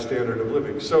pretty high standard of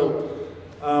living. So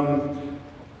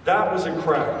that was a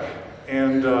crack.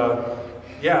 And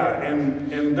Yeah,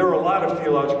 and there were a lot of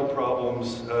theological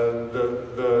problems.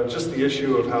 Just the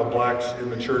issue of how blacks in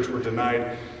the church were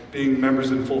denied being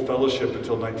members in full fellowship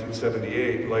until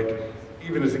 1978. Like,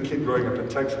 even as a kid growing up in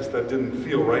Texas, that didn't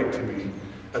feel right to me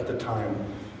at the time.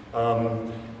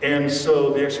 And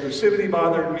so the exclusivity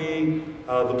bothered me,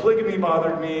 the polygamy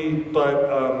bothered me,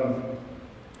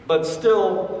 but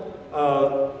still,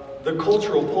 the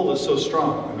cultural pull is so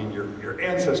strong. I mean, your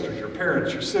ancestors, your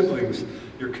parents, your siblings,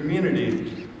 your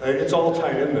community, it's all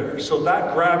tied in there. So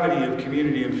that gravity of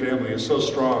community and family is so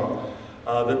strong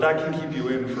that can keep you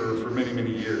in for many,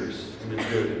 many years, and it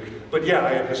did. But yeah,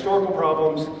 I had historical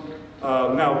problems.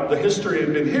 Now, the history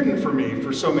had been hidden from me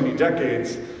for so many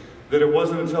decades that it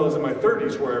wasn't until I was in my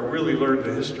 30s where I really learned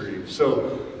the history.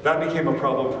 So that became a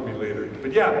problem for me later.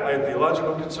 But yeah, I had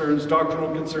theological concerns,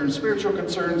 doctrinal concerns, spiritual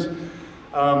concerns,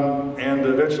 and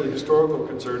eventually historical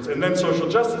concerns, and then social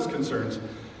justice concerns.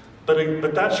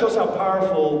 But that shows how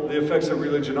powerful the effects of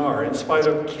religion are. In spite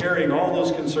of carrying all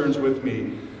those concerns with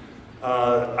me,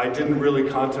 I didn't really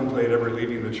contemplate ever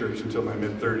leaving the church until my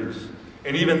mid-30s.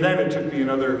 And even then, it took me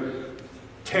another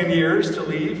 10 years to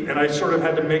leave, and I sort of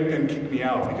had to make them kick me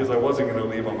out because I wasn't going to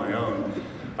leave on my own.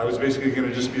 I was basically going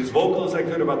to just be as vocal as I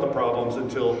could about the problems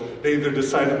until they either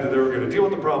decided that they were going to deal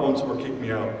with the problems or kick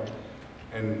me out.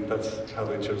 And that's how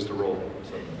they chose to roll.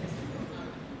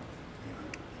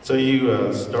 So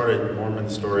you started Mormon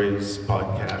Stories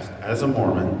podcast as a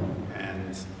Mormon,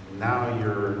 and now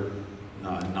you're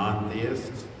a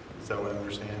non-theist? Is that what I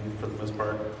understand for the most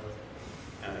part?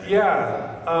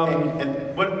 Yeah.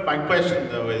 And what my question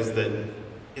though is that,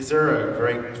 is there a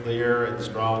very clear and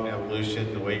strong evolution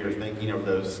in the way you're thinking of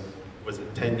those, was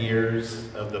it 10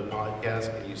 years of the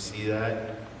podcast? Can you see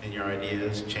that in your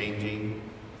ideas changing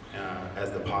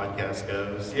as the podcast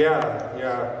goes?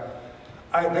 Yeah.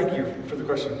 Thank you for the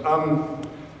question.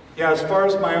 Yeah, as far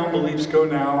as my own beliefs go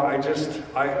now, I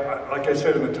like I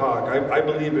said in the talk, I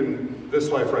believe in this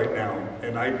life right now.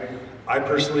 And I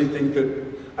personally think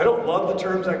that, I don't love the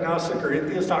terms agnostic or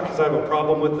atheist, not because I have a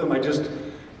problem with them.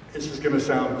 This is going to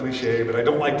sound cliche, but I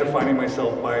don't like defining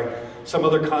myself by some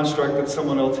other construct that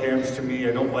someone else hands to me.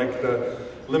 I don't like the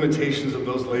limitations of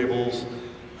those labels.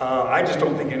 I just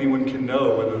don't think anyone can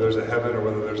know whether there's a heaven or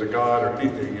whether there's a God or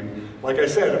anything. And like I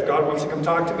said, if God wants to come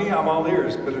talk to me, I'm all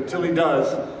ears. But until he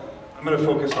does, I'm going to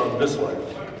focus on this life.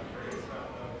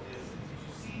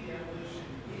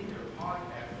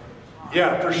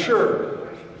 Yeah, for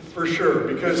sure,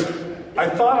 because I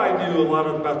thought I knew a lot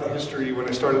about the history when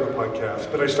I started the podcast,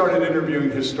 but I started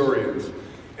interviewing historians,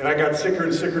 and I got sicker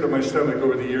and sicker to my stomach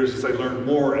over the years as I learned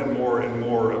more and more and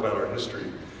more about our history.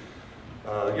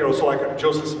 So like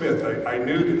Joseph Smith, I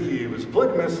knew that he was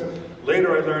polygamous.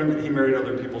 Later I learned that he married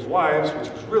other people's wives, which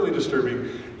was really disturbing.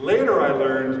 Later I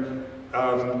learned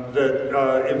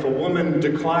that if a woman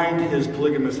declined his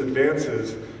polygamous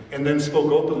advances and then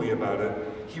spoke openly about it,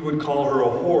 he would call her a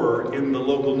whore in the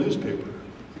local newspaper.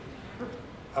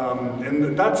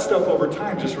 And that stuff over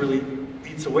time just really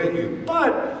eats away at you.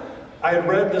 But I had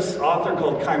read this author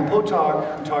called Chaim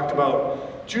Potok who talked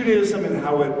about Judaism and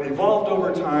how it evolved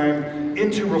over time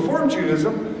into Reformed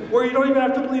Judaism, where you don't even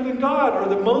have to believe in God or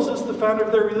that Moses, the founder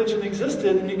of their religion,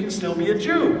 existed, and you can still be a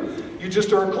Jew. You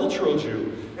just are a cultural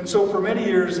Jew. And so for many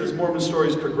years, as Mormon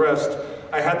Stories progressed,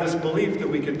 I had this belief that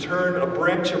we could turn a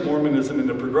branch of Mormonism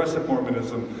into progressive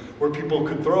Mormonism, where people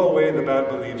could throw away the bad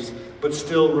beliefs, but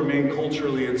still remain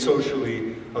culturally and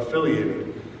socially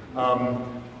affiliated.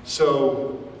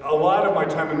 So a lot of my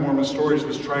time in Mormon Stories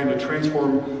was trying to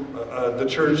transform the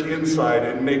church inside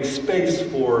and make space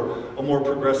for a more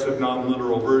progressive,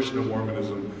 non-literal version of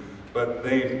Mormonism. But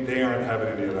they aren't having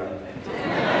any of that.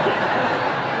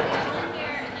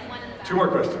 Two more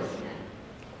questions.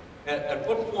 At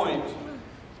what point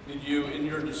did you, in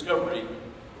your discovery,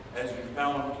 as you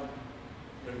found,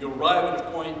 you arrive at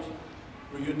a point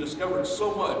where you discovered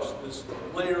so much, this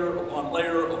layer upon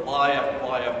layer of lie after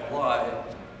lie after lie,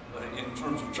 in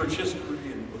terms of church history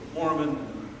and with Mormon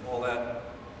and all that,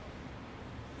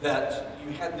 that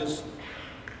you had this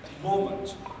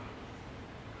moment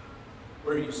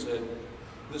where you said,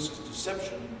 this is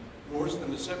deception, worse than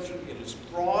deception, it is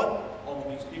fraud, all of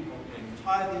these people are paying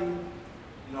tithing,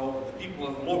 the people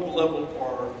on the local level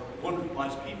are wonderful,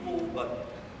 nice people, but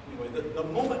anyway, the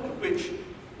moment at which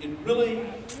it really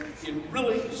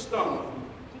stung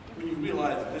when you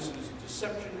realize this is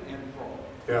deception and fraud.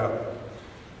 Yeah.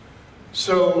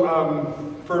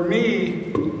 So for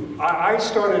me, I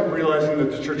started realizing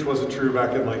that the church wasn't true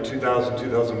back in like 2000,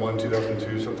 2001,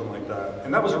 2002, something like that.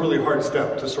 And that was a really hard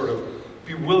step to sort of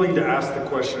be willing to ask the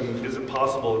question, is it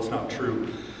possible it's not true?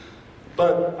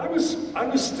 But I was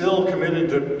still committed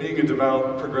to being a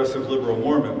devout, progressive, liberal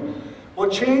Mormon.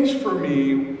 What changed for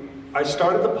me, I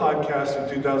started the podcast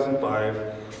in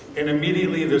 2005, and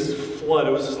immediately this flood,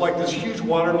 it was just like this huge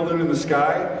water balloon in the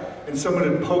sky, and someone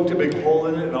had poked a big hole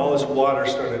in it, and all this water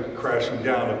started crashing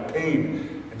down of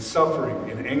pain and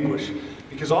suffering and anguish.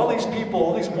 Because all these people,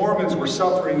 all these Mormons were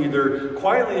suffering either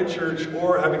quietly at church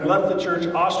or having left the church,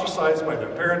 ostracized by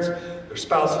their parents, their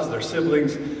spouses, their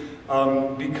siblings,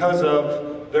 because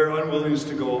of their unwillingness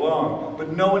to go along.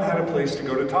 But no one had a place to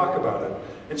go to talk about it.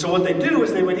 And so what they do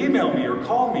is they would email me or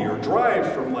call me or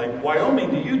drive from like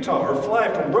Wyoming to Utah or fly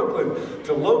from Brooklyn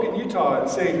to Logan, Utah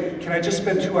and say, can I just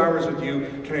spend 2 hours with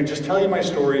you? Can I just tell you my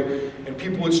story? And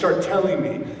people would start telling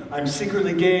me, I'm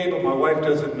secretly gay, but my wife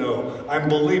doesn't know. I'm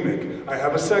bulimic. I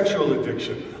have a sexual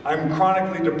addiction. I'm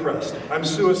chronically depressed. I'm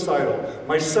suicidal.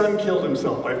 My son killed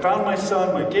himself. I found my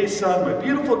son, my gay son, my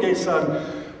beautiful gay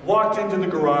son, walked into the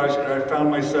garage and I found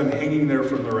my son hanging there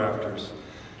from the rafters.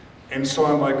 And so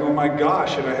I'm like, oh my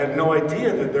gosh, and I had no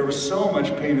idea that there was so much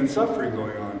pain and suffering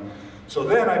going on. So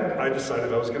then I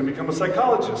decided I was going to become a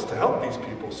psychologist to help these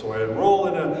people. So I enroll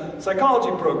in a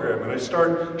psychology program and I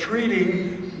start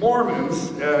treating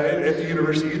Mormons at the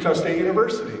University, Utah State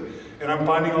University. And I'm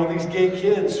finding all these gay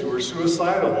kids who are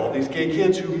suicidal, all these gay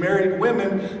kids who married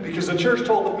women because the church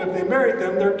told them if they married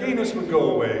them, their gayness would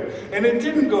go away. And it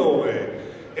didn't go away.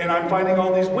 And I'm finding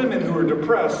all these women who are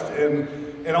depressed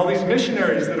and all these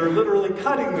missionaries that are literally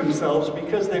cutting themselves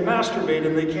because they masturbate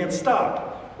and they can't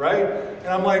stop, right? And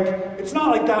I'm like, it's not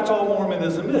like that's all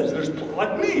Mormonism is. There's,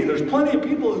 like me, there's plenty of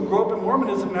people who grow up in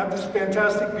Mormonism and have this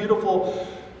fantastic, beautiful,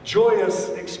 joyous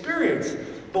experience.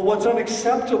 But what's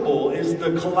unacceptable is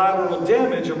the collateral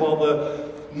damage of all the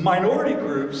minority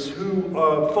groups who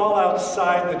fall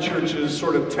outside the church's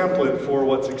sort of template for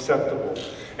what's acceptable.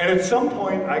 And at some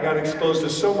point, I got exposed to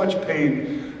so much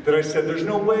pain that I said, there's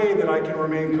no way that I can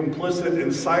remain complicit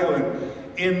and silent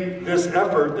in this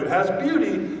effort that has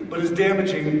beauty, but is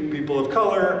damaging people of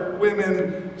color,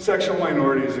 women, sexual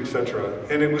minorities, etc.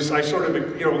 And it was, I sort of,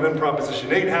 then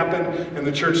Proposition 8 happened, and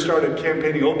the church started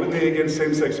campaigning openly against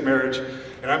same-sex marriage,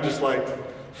 and I'm just like,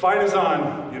 fight is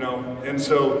on, and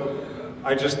so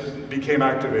I just became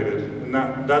activated,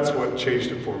 and that's what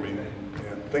changed it for me.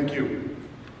 Yeah, thank you.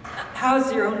 How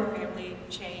has your own family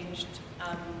changed?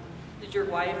 Did your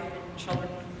wife and children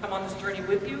come on this journey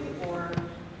with you, or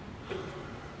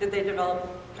did they develop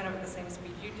kind of at the same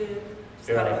speed you did?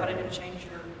 Yeah. How did it change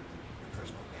your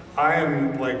personal family? I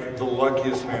am like the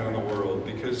luckiest man in the world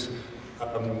because,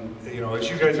 as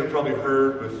you guys have probably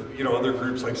heard with, other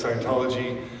groups like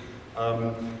Scientology,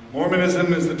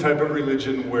 Mormonism is the type of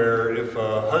religion where if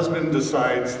a husband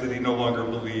decides that he no longer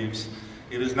believes,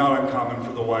 it is not uncommon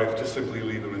for the wife to simply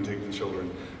leave him and take the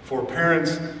children. For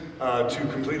parents to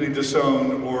completely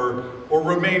disown or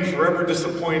remain forever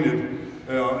disappointed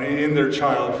in their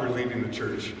child for leaving the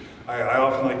church. I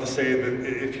often like to say that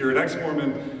if you're an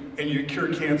ex-Mormon and you cure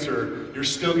cancer, you're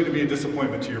still going to be a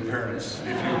disappointment to your parents if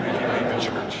you leave the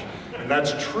church. And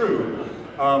that's true.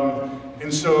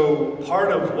 And so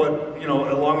part of what,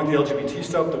 along with the LGBT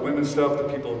stuff, the women's stuff, the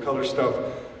people of color stuff,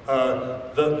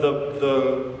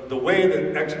 the way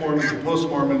that ex-Mormons and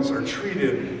post-Mormons are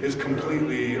treated is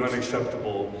completely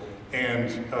unacceptable and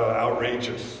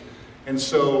outrageous. And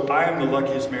so I am the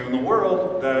luckiest man in the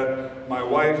world that my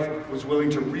wife was willing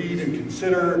to read and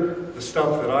consider the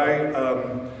stuff that I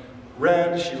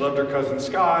read. She loved her cousin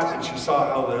Scott, and she saw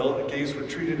how the gays were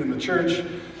treated in the church.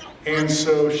 And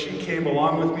so she came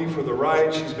along with me for the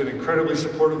ride. She's been incredibly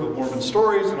supportive of Mormon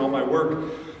stories and all my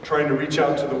work trying to reach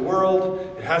out to the world.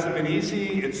 It hasn't been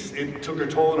easy. It took a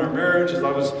toll on our marriage as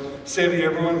I was saving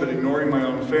everyone but ignoring my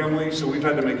own family. So we've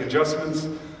had to make adjustments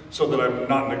so that I'm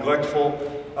not neglectful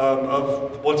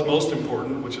of what's most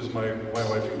important, which is my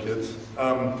wife and kids.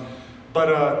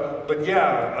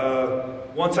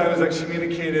 Once I was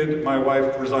excommunicated, my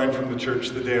wife resigned from the church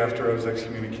the day after I was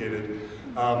excommunicated.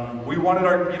 We wanted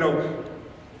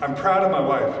I'm proud of my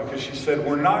wife because she said,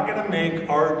 we're not going to make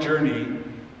our journey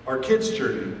our kids'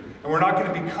 journey, and we're not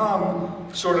going to become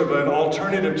sort of an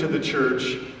alternative to the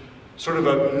church, sort of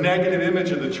a negative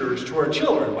image of the church to our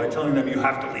children by telling them you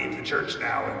have to leave the church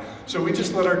now. And so we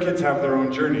just let our kids have their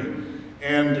own journey.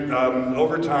 And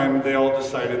over time, they all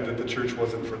decided that the church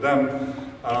wasn't for them.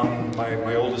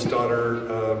 My oldest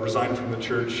daughter resigned from the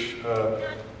church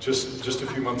just a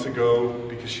few months ago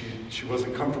because she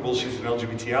wasn't comfortable. She's an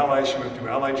LGBT ally. She went through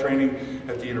ally training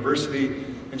at the university,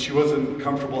 and she wasn't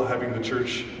comfortable having the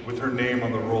church with her name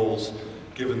on the rolls,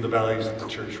 given the values that the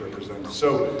church represents.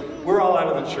 So we're all out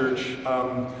of the church.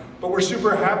 but we're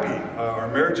super happy. Our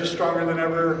marriage is stronger than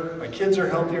ever. My kids are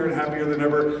healthier and happier than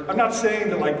ever. I'm not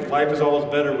saying that like life is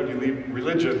always better when you leave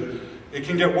religion. It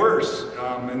can get worse,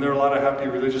 and there are a lot of happy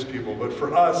religious people. But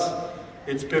for us,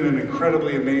 it's been an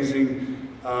incredibly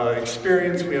amazing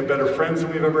experience. We have better friends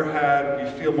than we've ever had.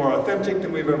 We feel more authentic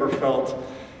than we've ever felt.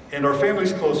 And our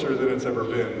family's closer than it's ever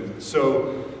been.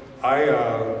 So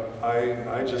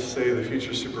I just say the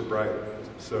future's super bright.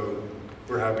 So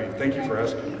we're happy. Thank you for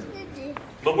asking.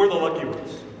 But we're the lucky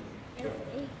ones. Yeah.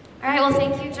 All right, well,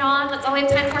 thank you, John. That's all we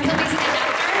have time for. He'll be staying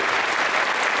after.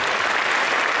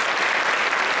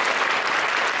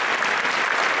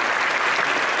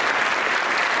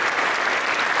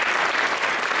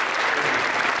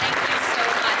 Thank you so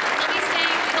much. He'll be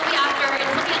staying, he'll be after, and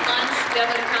he'll be at lunch. We have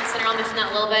a Crown Center, I'll mention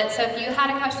that a little bit. So if you had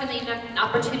a question that you had an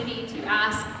opportunity to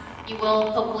ask, you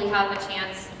will hopefully have a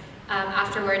chance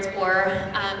afterwards or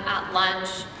at lunch.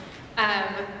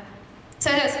 So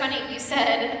it was funny, you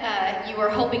said you were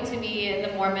hoping to be the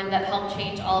Mormon that helped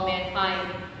change all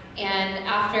mankind. And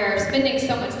after spending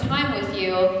so much time with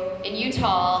you in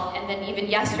Utah, and then even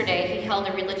yesterday, he held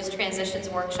a religious transitions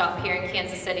workshop here in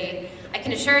Kansas City, I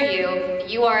can assure you that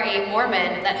you are a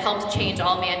Mormon that helps change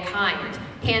all mankind.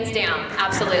 Hands down,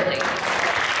 absolutely.